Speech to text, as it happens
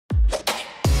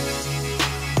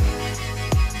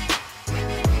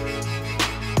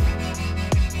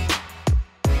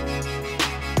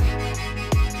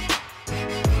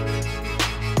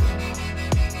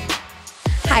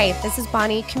Hi, this is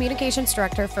Bonnie, Communications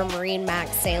Director for MarineMax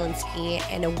Sailandski,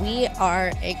 and we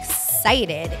are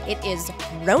excited. It is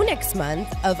Ronix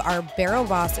month of our Barrel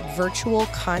Boss virtual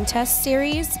contest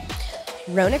series.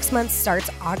 Ronix month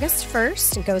starts August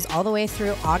 1st and goes all the way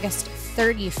through August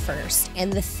 31st.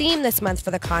 And the theme this month for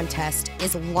the contest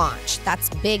is launch. That's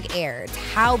big air. It's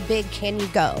how big can you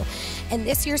go? And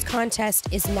this year's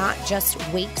contest is not just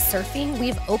wake surfing.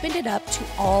 We've opened it up to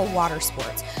all water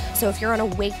sports. So if you're on a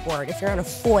wakeboard, if you're on a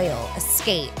foil, a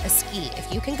skate, a ski,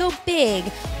 if you can go big,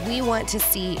 we want to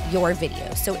see your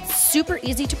video. So it's super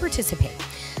easy to participate.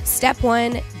 Step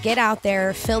 1, get out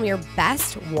there, film your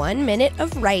best 1 minute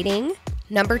of writing.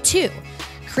 Number 2,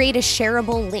 create a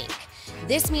shareable link.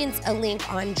 This means a link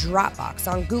on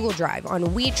Dropbox, on Google Drive, on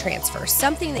WeTransfer,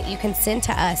 something that you can send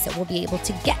to us that will be able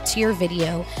to get to your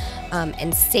video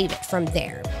and save it from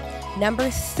there. Number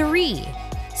 3,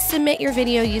 submit your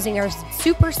video using our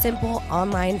super simple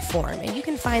online form. And you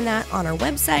can find that on our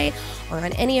website or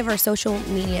on any of our social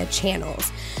media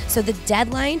channels. So the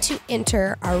deadline to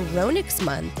enter our Ronix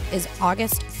month is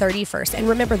August 31st. And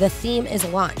remember, the theme is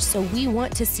launch. So we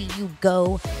want to see you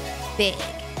go big.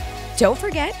 Don't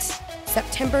forget,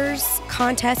 September's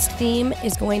contest theme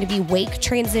is going to be wake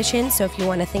transition. So if you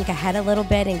want to think ahead a little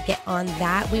bit and get on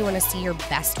that, we want to see your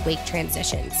best wake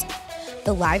transitions.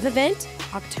 The live event,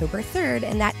 October 3rd,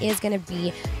 and that is going to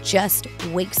be just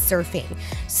wake surfing.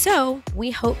 So we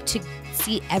hope to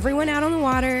see everyone out on the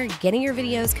water, getting your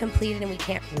videos completed, and we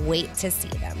can't wait to see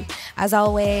them. As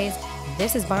always,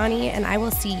 this is Bonnie, and I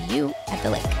will see you at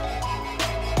the lake.